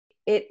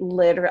it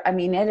literally, I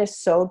mean, it is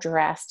so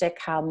drastic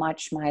how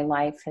much my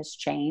life has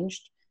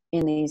changed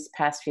in these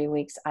past few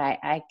weeks.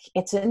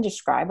 It's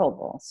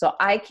indescribable. So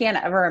I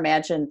can't ever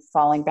imagine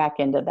falling back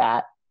into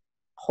that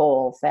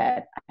hole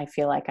that I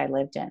feel like I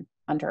lived in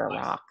under a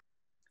rock.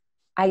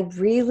 I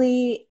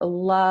really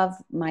love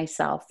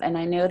myself. And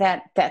I know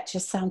that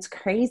just sounds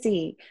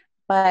crazy,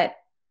 but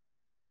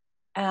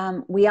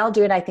we all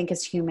do it, I think,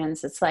 as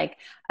humans. It's like,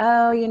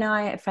 oh,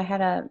 if I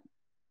had a,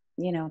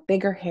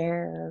 bigger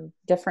hair, or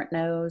different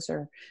nose,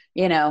 or,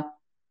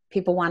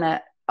 people want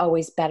to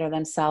always better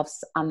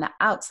themselves on the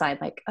outside.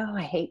 Like, oh,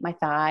 I hate my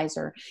thighs,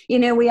 or,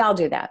 we all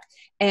do that.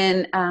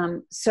 And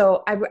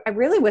so I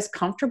really was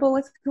comfortable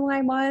with who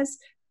I was,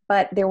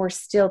 but there were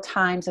still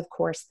times, of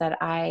course, that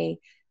I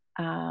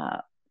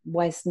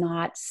was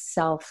not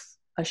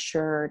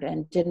self-assured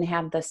and didn't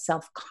have the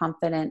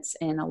self-confidence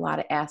in a lot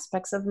of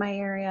aspects of my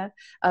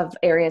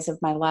areas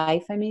of my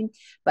life. I mean,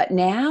 but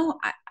now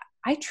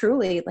I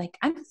truly, like,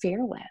 I'm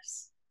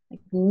fearless.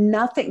 Like,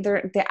 nothing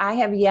there. I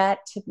have yet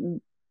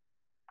to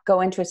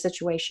go into a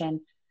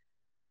situation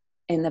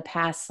in the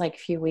past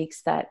few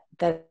weeks that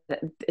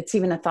it's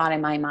even a thought in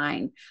my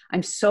mind.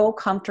 I'm so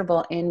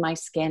comfortable in my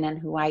skin and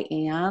who I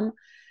am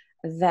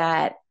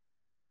that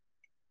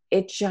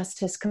it just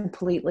has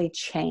completely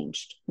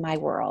changed my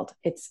world.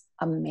 It's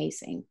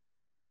amazing.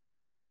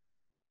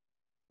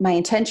 My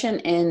intention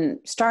in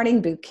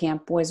starting boot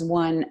camp was,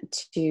 one,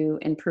 to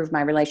improve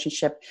my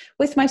relationship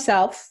with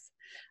myself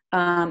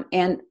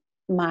and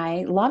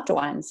my loved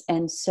ones.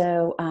 And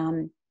so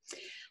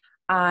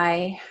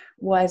I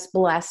was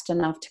blessed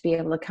enough to be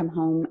able to come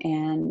home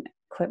and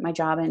quit my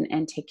job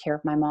and take care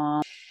of my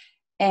mom.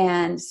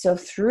 And so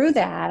through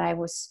that, I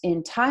was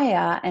in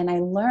TYA, and I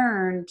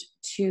learned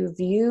to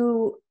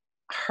view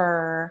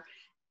her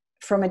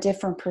from a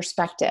different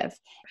perspective.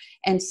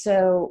 And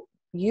so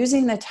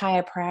using the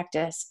TYA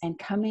practice and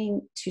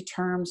coming to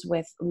terms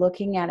with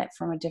looking at it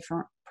from a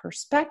different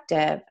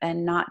perspective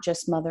and not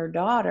just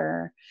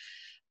mother-daughter,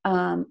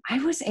 I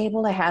was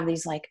able to have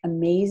these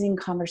amazing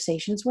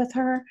conversations with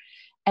her.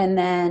 And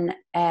then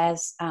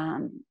as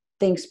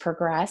things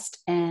progressed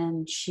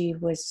and she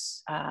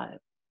was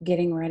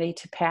getting ready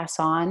to pass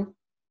on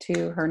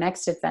to her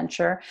next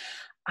adventure,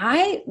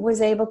 I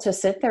was able to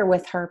sit there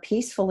with her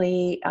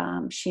peacefully.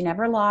 She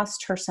never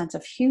lost her sense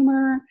of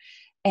humor.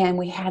 And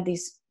we had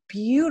these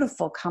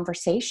beautiful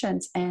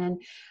conversations.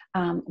 And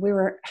we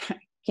were,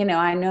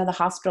 I know the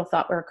hospital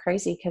thought we were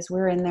crazy because we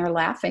were in there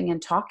laughing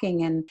and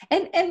talking. And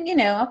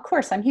of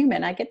course, I'm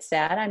human. I get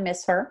sad. I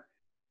miss her,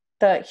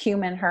 the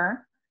human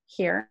her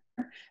here.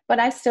 But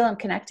I still am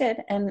connected.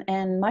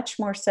 And much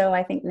more so,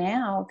 I think,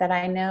 now that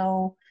I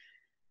know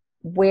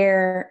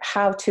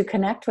how to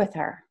connect with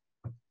her.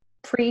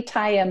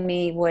 Pre-TYA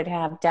me would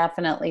have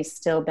definitely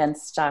still been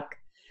stuck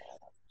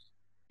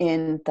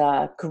in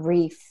the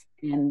grief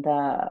and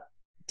the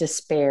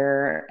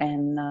despair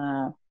and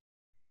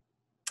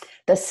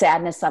the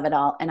sadness of it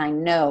all. And I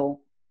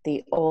know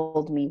the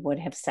old me would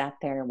have sat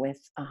there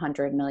with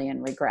 100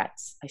 million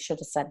regrets. I should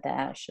have said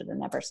that. I should have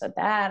never said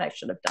that. I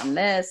should have done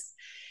this.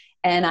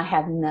 And I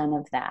have none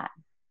of that.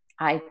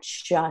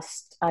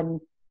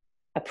 I'm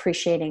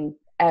appreciating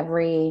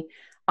every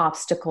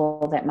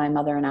obstacle that my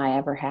mother and I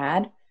ever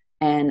had,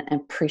 and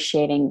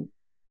appreciating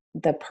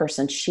the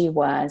person she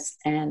was,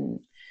 and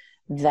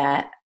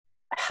that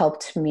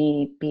helped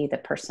me be the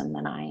person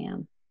that I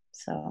am.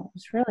 So it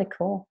was really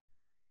cool.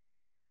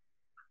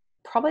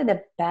 Probably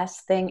the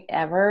best thing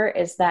ever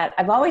is that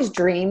I've always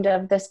dreamed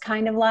of this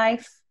kind of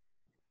life.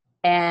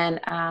 And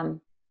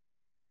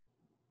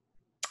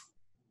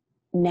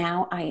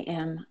now I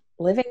am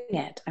living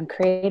it. I'm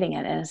creating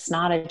it. And it's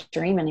not a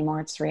dream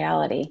anymore. It's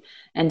reality.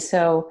 And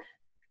so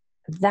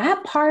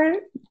that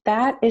part,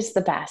 that is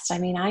the best. I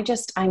mean,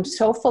 I'm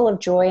so full of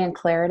joy and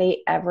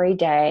clarity every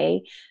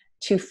day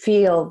to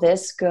feel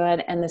this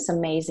good and this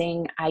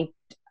amazing.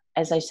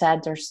 As I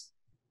said, there's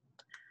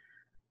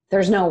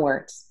no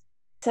words.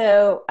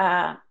 So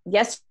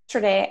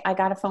yesterday I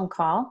got a phone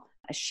call.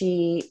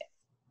 She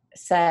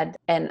said,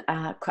 and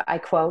I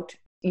quote,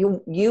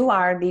 you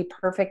are the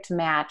perfect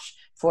match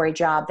for a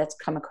job that's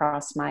come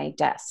across my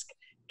desk.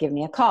 Give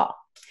me a call.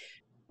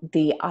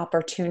 The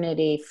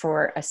opportunity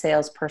for a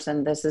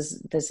salesperson, this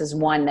is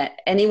one that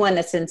anyone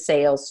that's in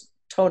sales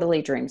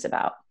totally dreams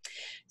about.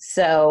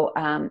 So,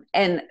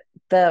 and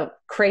the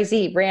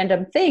crazy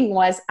random thing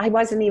was I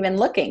wasn't even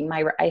looking.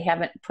 I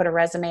haven't put a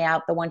resume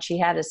out. The one she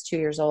had is 2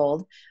 years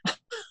old.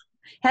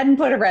 Hadn't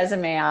put a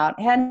resume out.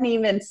 Hadn't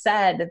even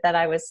said that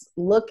I was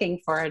looking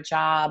for a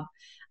job,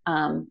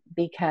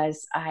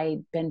 because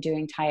I'd been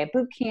doing TYA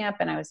Bootcamp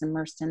and I was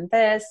immersed in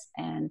this,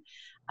 and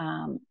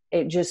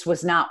it just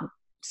was not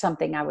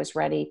something I was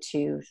ready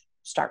to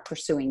start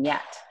pursuing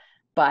yet.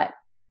 But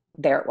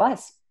there it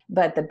was.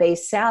 But the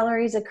base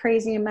salary is a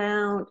crazy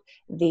amount.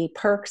 The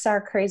perks are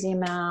a crazy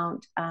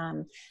amount.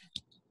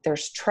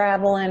 There's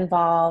travel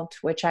involved,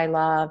 which I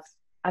love.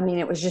 I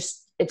mean,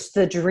 it's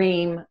the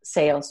dream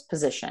sales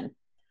position.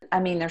 I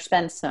mean, there's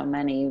been so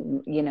many,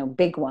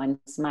 big ones.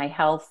 My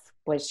health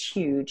was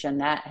huge,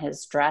 and that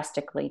has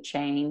drastically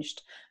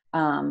changed.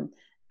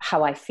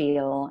 how I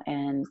feel.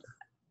 And,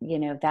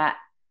 that,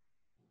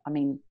 I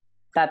mean,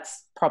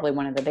 that's probably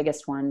one of the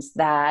biggest ones,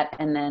 that.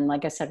 And then,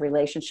 like I said,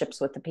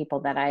 relationships with the people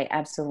that I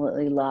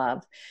absolutely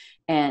love.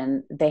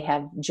 And they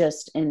have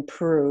just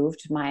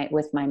improved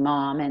with my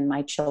mom and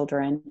my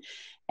children.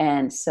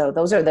 And so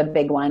those are the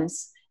big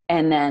ones.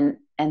 And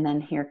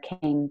then here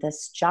came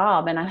this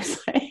job, and I was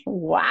like,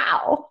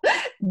 wow,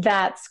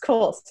 that's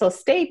cool. So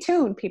stay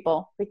tuned,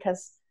 people,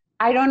 because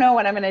I don't know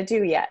what I'm going to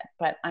do yet,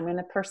 but I'm going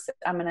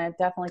to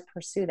definitely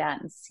pursue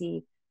that and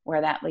see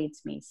where that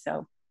leads me.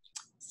 So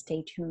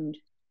stay tuned.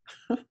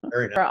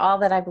 Very nice. For all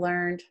that I've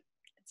learned.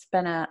 It's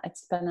been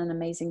an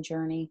amazing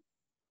journey.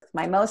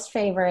 My most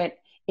favorite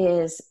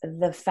is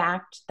the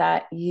fact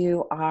that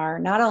you are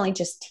not only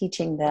just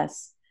teaching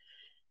this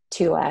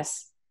to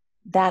us.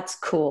 That's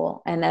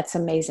cool. And that's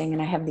amazing.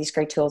 And I have these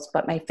great tools,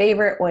 but my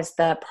favorite was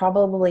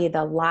probably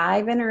the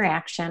live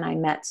interaction. I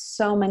met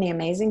so many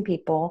amazing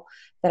people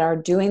that are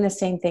doing the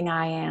same thing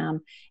I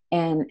am,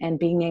 and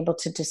being able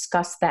to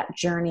discuss that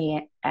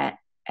journey at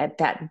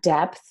that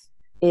depth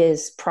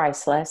is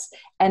priceless.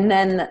 And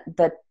then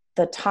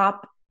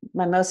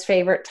my most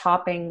favorite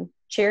topping,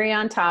 cherry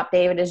on top,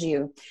 David, is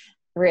you.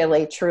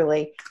 Really,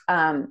 truly.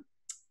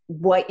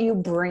 What you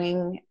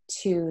bring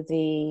to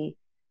the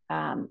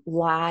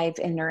live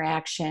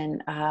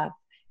interaction,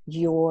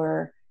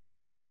 your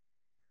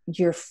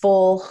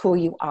full who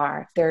you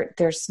are.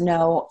 There's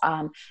no,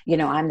 I'm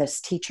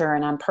this teacher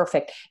and I'm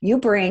perfect. You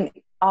bring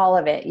all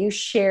of it. You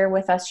share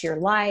with us your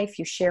life.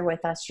 You share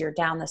with us your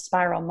down the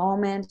spiral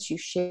moments. You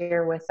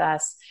share with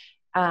us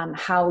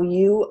how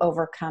you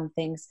overcome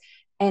things.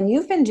 And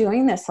you've been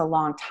doing this a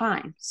long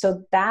time.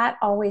 So that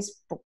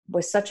always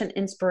was such an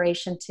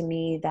inspiration to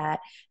me, that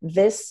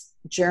this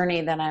journey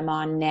that I'm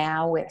on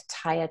now with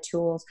TYA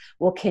tools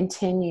will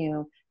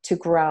continue to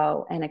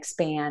grow and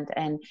expand.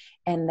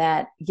 And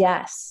that,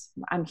 yes,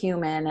 I'm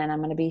human and I'm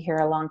going to be here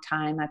a long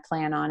time. I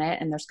plan on it.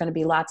 And there's going to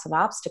be lots of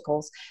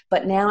obstacles,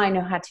 but now I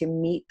know how to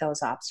meet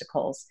those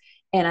obstacles,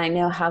 and I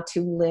know how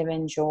to live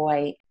in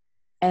joy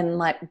and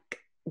let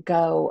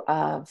go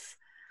of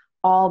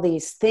all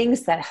these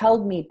things that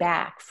held me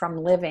back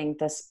from living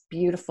this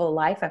beautiful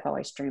life I've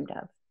always dreamed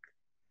of.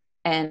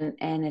 And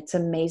it's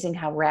amazing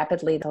how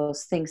rapidly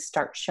those things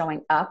start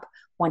showing up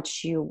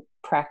once you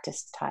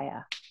practice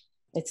TYA.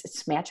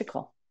 It's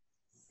magical.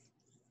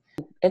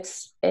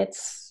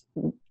 It's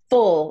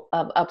full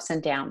of ups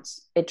and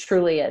downs. It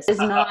truly is. It's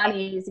not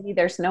easy.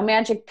 There's no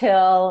magic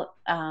pill.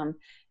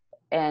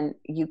 And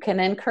you can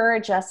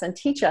encourage us and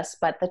teach us,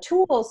 but the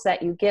tools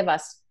that you give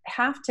us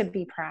have to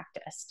be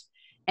practiced.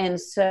 And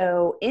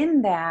so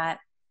in that,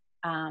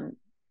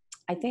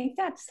 I think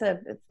that's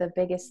the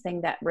biggest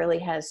thing that really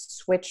has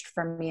switched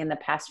for me in the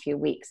past few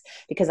weeks,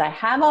 because I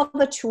have all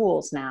the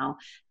tools now,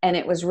 and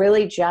it was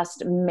really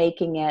just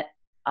making it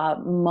a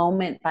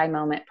moment by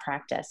moment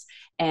practice.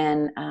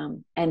 And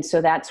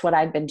so that's what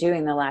I've been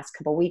doing the last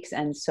couple of weeks.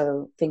 And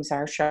so things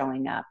are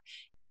showing up.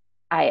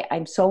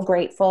 I'm so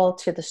grateful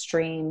to the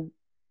stream.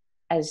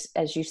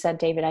 As you said,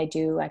 David, I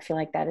feel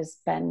like that has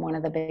been one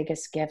of the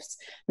biggest gifts,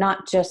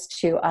 not just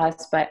to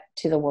us, but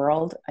to the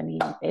world. I mean,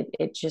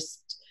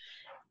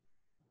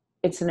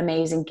 it's an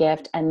amazing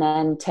gift. And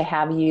then to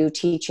have you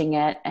teaching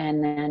it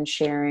and then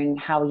sharing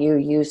how you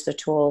use the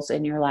tools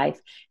in your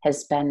life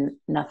has been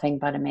nothing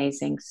but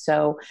amazing.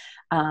 So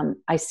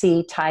I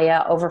see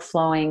TYA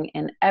overflowing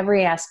in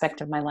every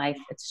aspect of my life.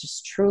 It's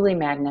just truly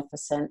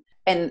magnificent.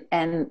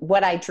 And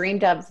what I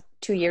dreamed of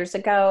 2 years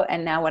ago,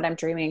 and now what I'm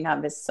dreaming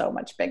of, is so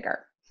much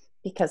bigger,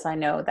 because I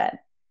know that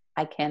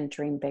I can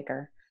dream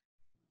bigger.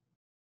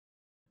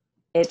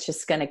 It's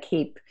just going to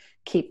keep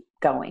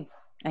going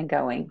and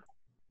going.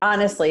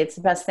 Honestly, it's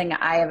the best thing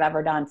I have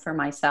ever done for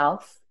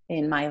myself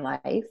in my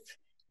life.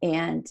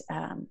 And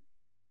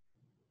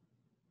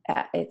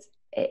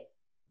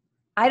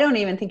I don't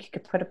even think you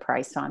could put a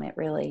price on it,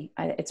 really.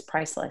 It's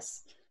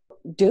priceless.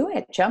 Do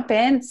it. Jump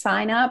in,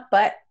 sign up,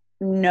 but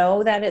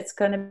know that it's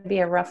going to be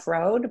a rough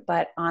road.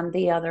 But on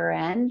the other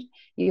end,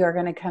 you are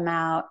going to come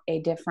out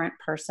a different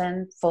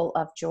person, full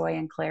of joy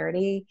and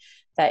clarity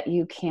that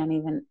you can't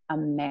even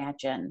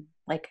imagine.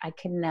 Like, I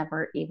can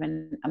never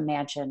even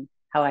imagine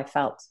how I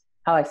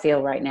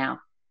feel right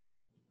now.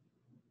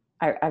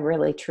 I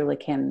really, truly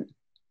can.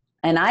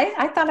 And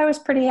I thought I was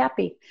pretty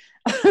happy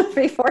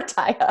before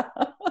TYA.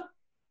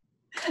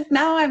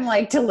 Now I'm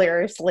like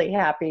deliriously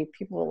happy.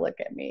 People look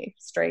at me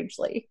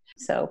strangely.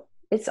 So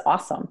it's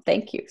awesome.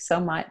 Thank you so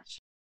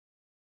much.